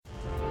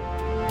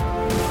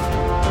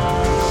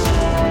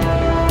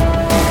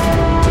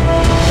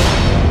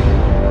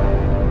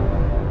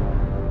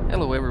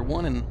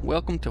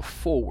Welcome to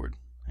Forward,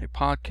 a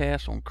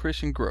podcast on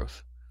Christian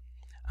growth.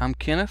 I'm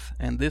Kenneth,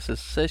 and this is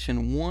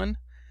session 1,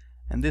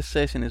 and this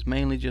session is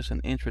mainly just an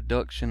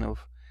introduction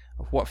of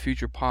what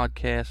future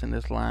podcasts in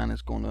this line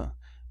is going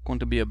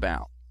to be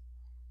about.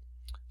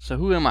 So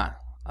who am I?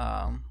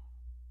 I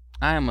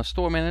am a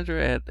store manager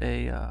at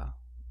a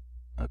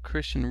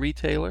Christian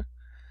retailer.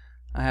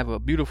 I have a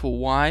beautiful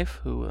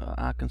wife who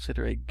I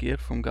consider a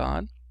gift from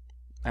God.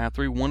 I have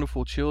 3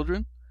 wonderful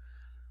children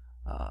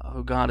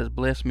who God has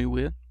blessed me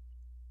with.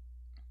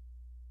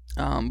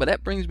 But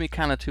that brings me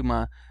kind of to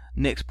my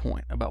next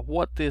point about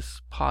what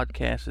this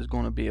podcast is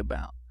going to be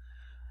about.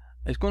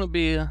 It's going to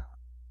be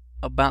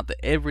about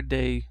the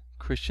everyday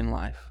Christian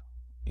life.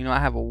 You know, I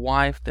have a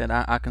wife that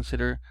I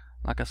consider,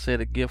 like I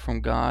said, a gift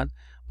from God,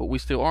 but we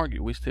still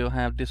argue. We still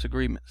have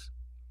disagreements.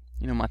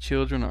 You know, my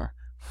children are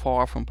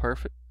far from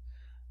perfect.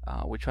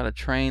 We try to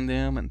train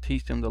them and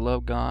teach them to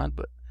love God,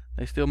 but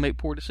they still make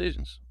poor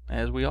decisions,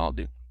 as we all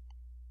do.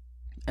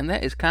 And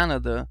that is kind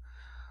of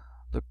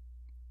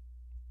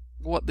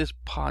what this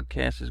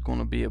podcast is going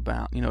to be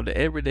about. You know, the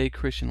everyday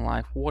Christian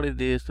life, what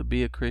it is to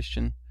be a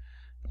Christian,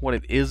 what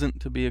it isn't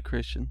to be a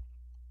Christian.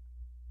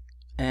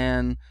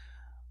 And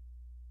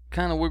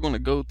kind of we're going to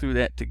go through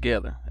that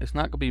together. It's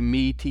not going to be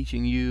me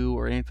teaching you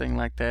or anything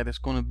like that. It's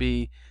going to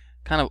be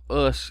kind of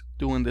us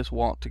doing this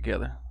walk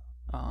together.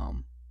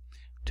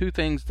 2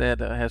 things that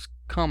has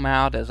come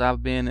out as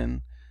I've been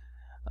in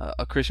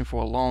a Christian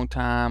for a long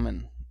time,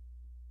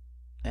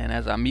 and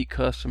as I meet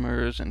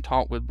customers and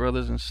talk with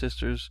brothers and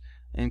sisters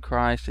in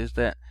Christ, is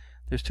that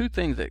there's 2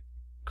 things that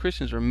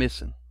Christians are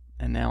missing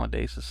in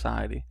nowadays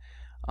society.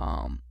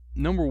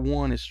 Number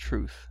 1 is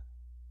truth,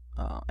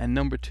 and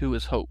number 2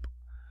 is hope.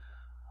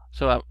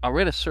 So I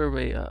read a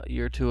survey a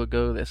year or 2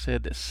 ago that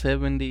said that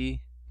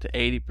 70 to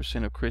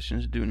 80% of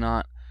Christians do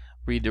not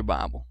read their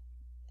Bible,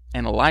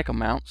 and a like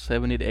amount,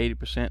 70 to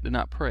 80%, do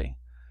not pray.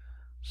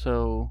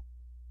 So,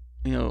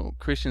 you know,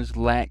 Christians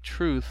lack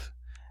truth,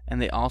 and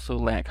they also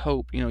lack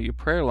hope. You know, your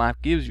prayer life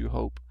gives you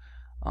hope.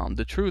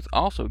 The truth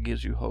also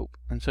gives you hope,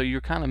 and so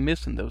you're kind of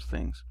missing those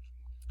things.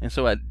 And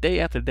so day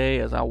after day,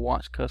 as I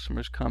watch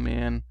customers come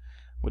in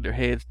with their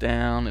heads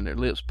down and their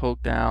lips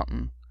poked out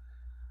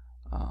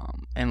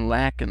and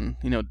lacking,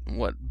 you know,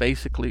 what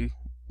basically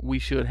we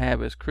should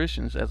have as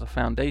Christians as a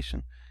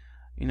foundation.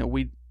 You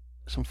know,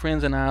 some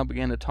friends and I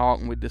began to talk,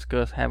 and we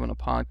discussed having a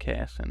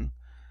podcast, and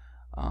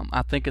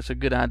I think it's a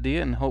good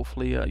idea, and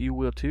hopefully you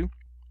will too.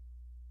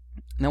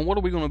 Now, what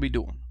are we going to be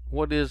doing?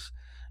 What is,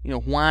 you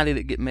know, why did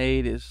it get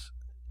made?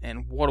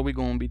 And what are we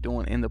going to be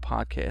doing in the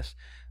podcast?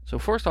 So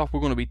first off, we're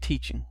going to be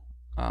teaching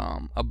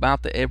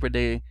about the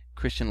everyday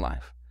Christian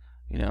life.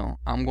 You know,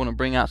 I'm going to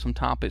bring out some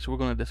topics. We're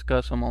going to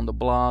discuss them on the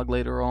blog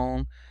later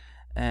on,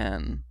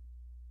 and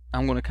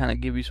I'm going to kind of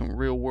give you some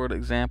real world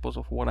examples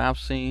of what I've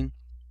seen.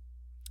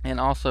 And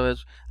also,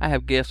 as I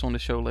have guests on the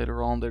show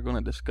later on, they're going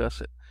to discuss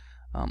it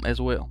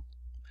as well.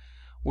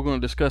 We're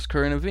going to discuss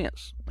current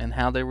events and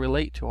how they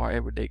relate to our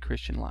everyday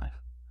Christian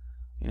life.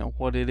 You know,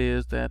 what it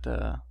is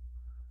that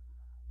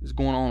is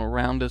going on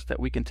around us that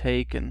we can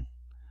take and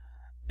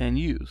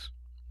use,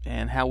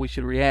 and how we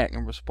should react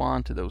and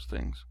respond to those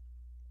things.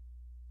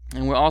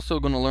 And we're also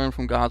going to learn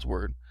from God's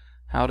Word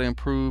how to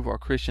improve our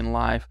Christian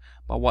life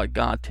by what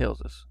God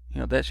tells us. You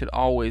know, that should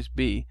always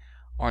be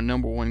our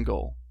number 1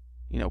 goal.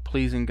 You know,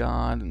 pleasing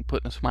God and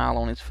putting a smile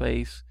on His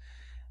face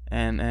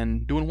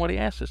and doing what He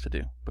asks us to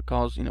do,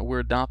 because, you know,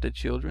 we're adopted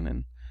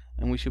children,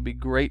 and we should be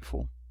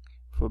grateful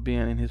for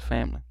being in His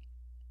family.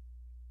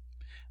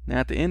 Now,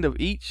 at the end of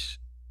each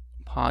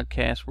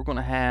podcast, we're going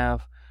to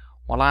have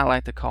what I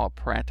like to call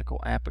practical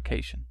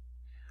application.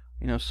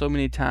 You know, so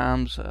many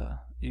times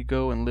you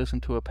go and listen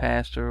to a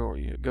pastor, or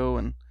you go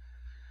and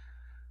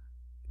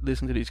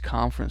listen to these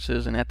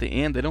conferences, and at the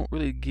end they don't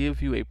really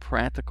give you a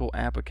practical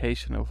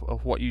application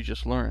of what you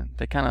just learned.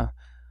 They kind of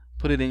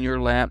put it in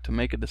your lap to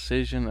make a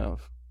decision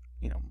of,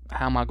 you know,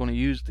 how am I going to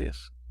use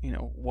this? You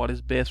know, what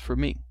is best for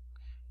me?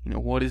 You know,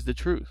 what is the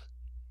truth?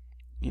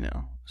 You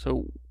know,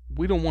 so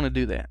we don't want to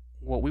do that.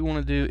 What we want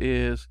to do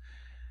is,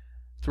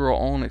 through our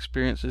own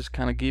experiences,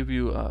 kind of give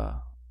you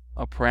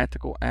a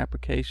practical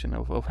application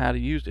of how to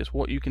use this,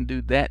 what you can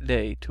do that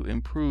day to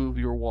improve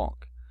your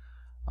walk,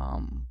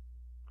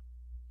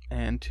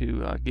 and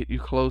to get you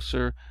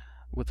closer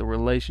with a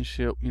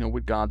relationship, you know,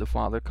 with God the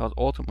Father, because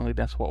ultimately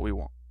that's what we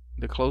want.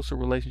 The closer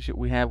relationship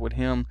we have with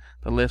Him,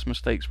 the less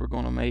mistakes we're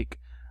going to make,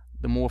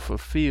 the more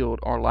fulfilled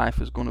our life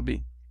is going to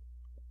be.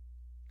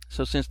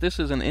 So since this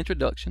is an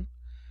introduction,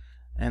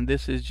 and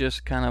this is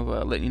just kind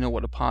of letting you know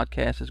what the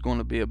podcast is going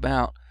to be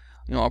about,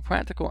 you know, our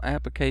practical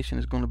application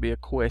is going to be a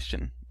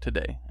question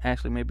today.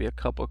 Actually, maybe a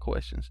couple of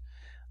questions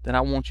that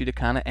I want you to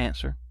kind of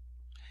answer,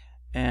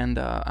 and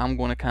I'm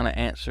going to kind of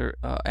answer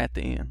at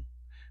the end.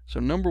 So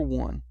number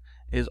 1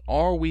 is,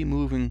 are we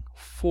moving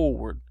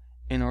forward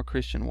in our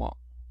Christian walk?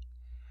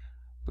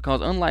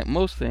 Because unlike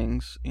most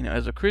things, you know,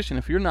 as a Christian,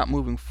 if you're not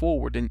moving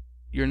forward, then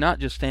you're not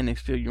just standing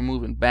still, you're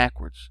moving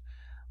backwards,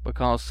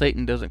 because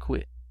Satan doesn't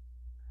quit.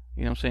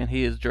 You know what I'm saying?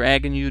 He is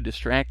dragging you,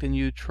 distracting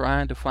you,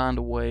 trying to find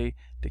a way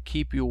to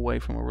keep you away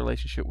from a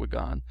relationship with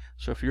God.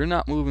 So if you're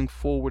not moving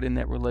forward in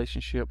that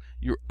relationship,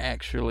 you're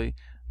actually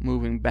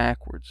moving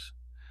backwards.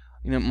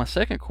 You know, my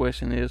second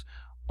question is,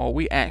 are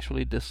we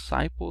actually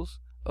disciples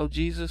of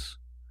Jesus,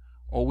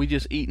 or are we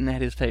just eating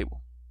at his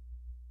table?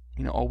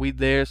 You know, are we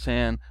there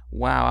saying,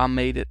 wow, I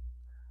made it.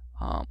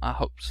 I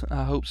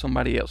hope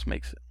somebody else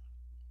makes it.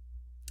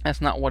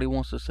 That's not what he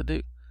wants us to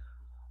do.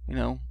 You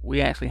know,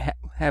 we actually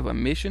have a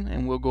mission,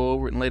 and we'll go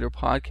over it in later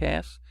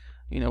podcasts.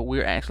 You know,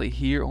 we're actually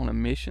here on a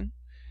mission.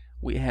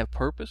 We have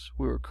purpose.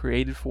 We were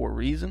created for a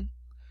reason.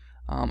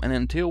 And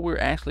until we're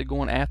actually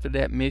going after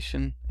that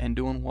mission and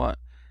doing what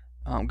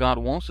God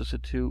wants us to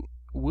do,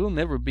 we'll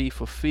never be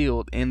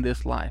fulfilled in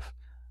this life,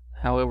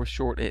 however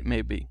short it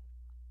may be.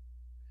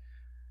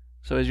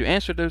 So as you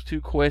answer those two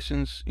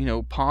questions, you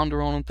know,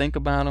 ponder on them, think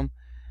about them.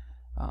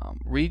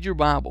 Read your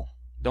Bible.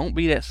 Don't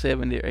be that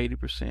 70 or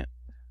 80%.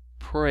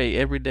 Pray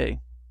every day.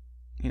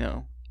 You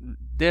know,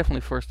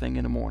 definitely first thing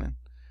in the morning.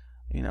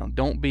 You know,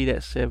 don't be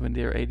that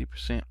 70 or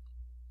 80%.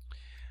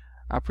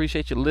 I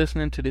appreciate you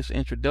listening to this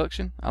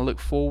introduction. I look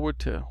forward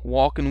to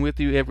walking with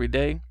you every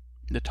day,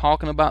 to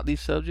talking about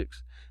these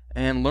subjects,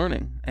 and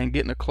learning and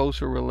getting a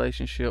closer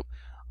relationship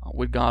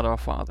with God our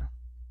Father.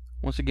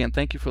 Once again,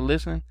 thank you for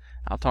listening.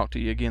 I'll talk to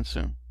you again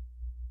soon.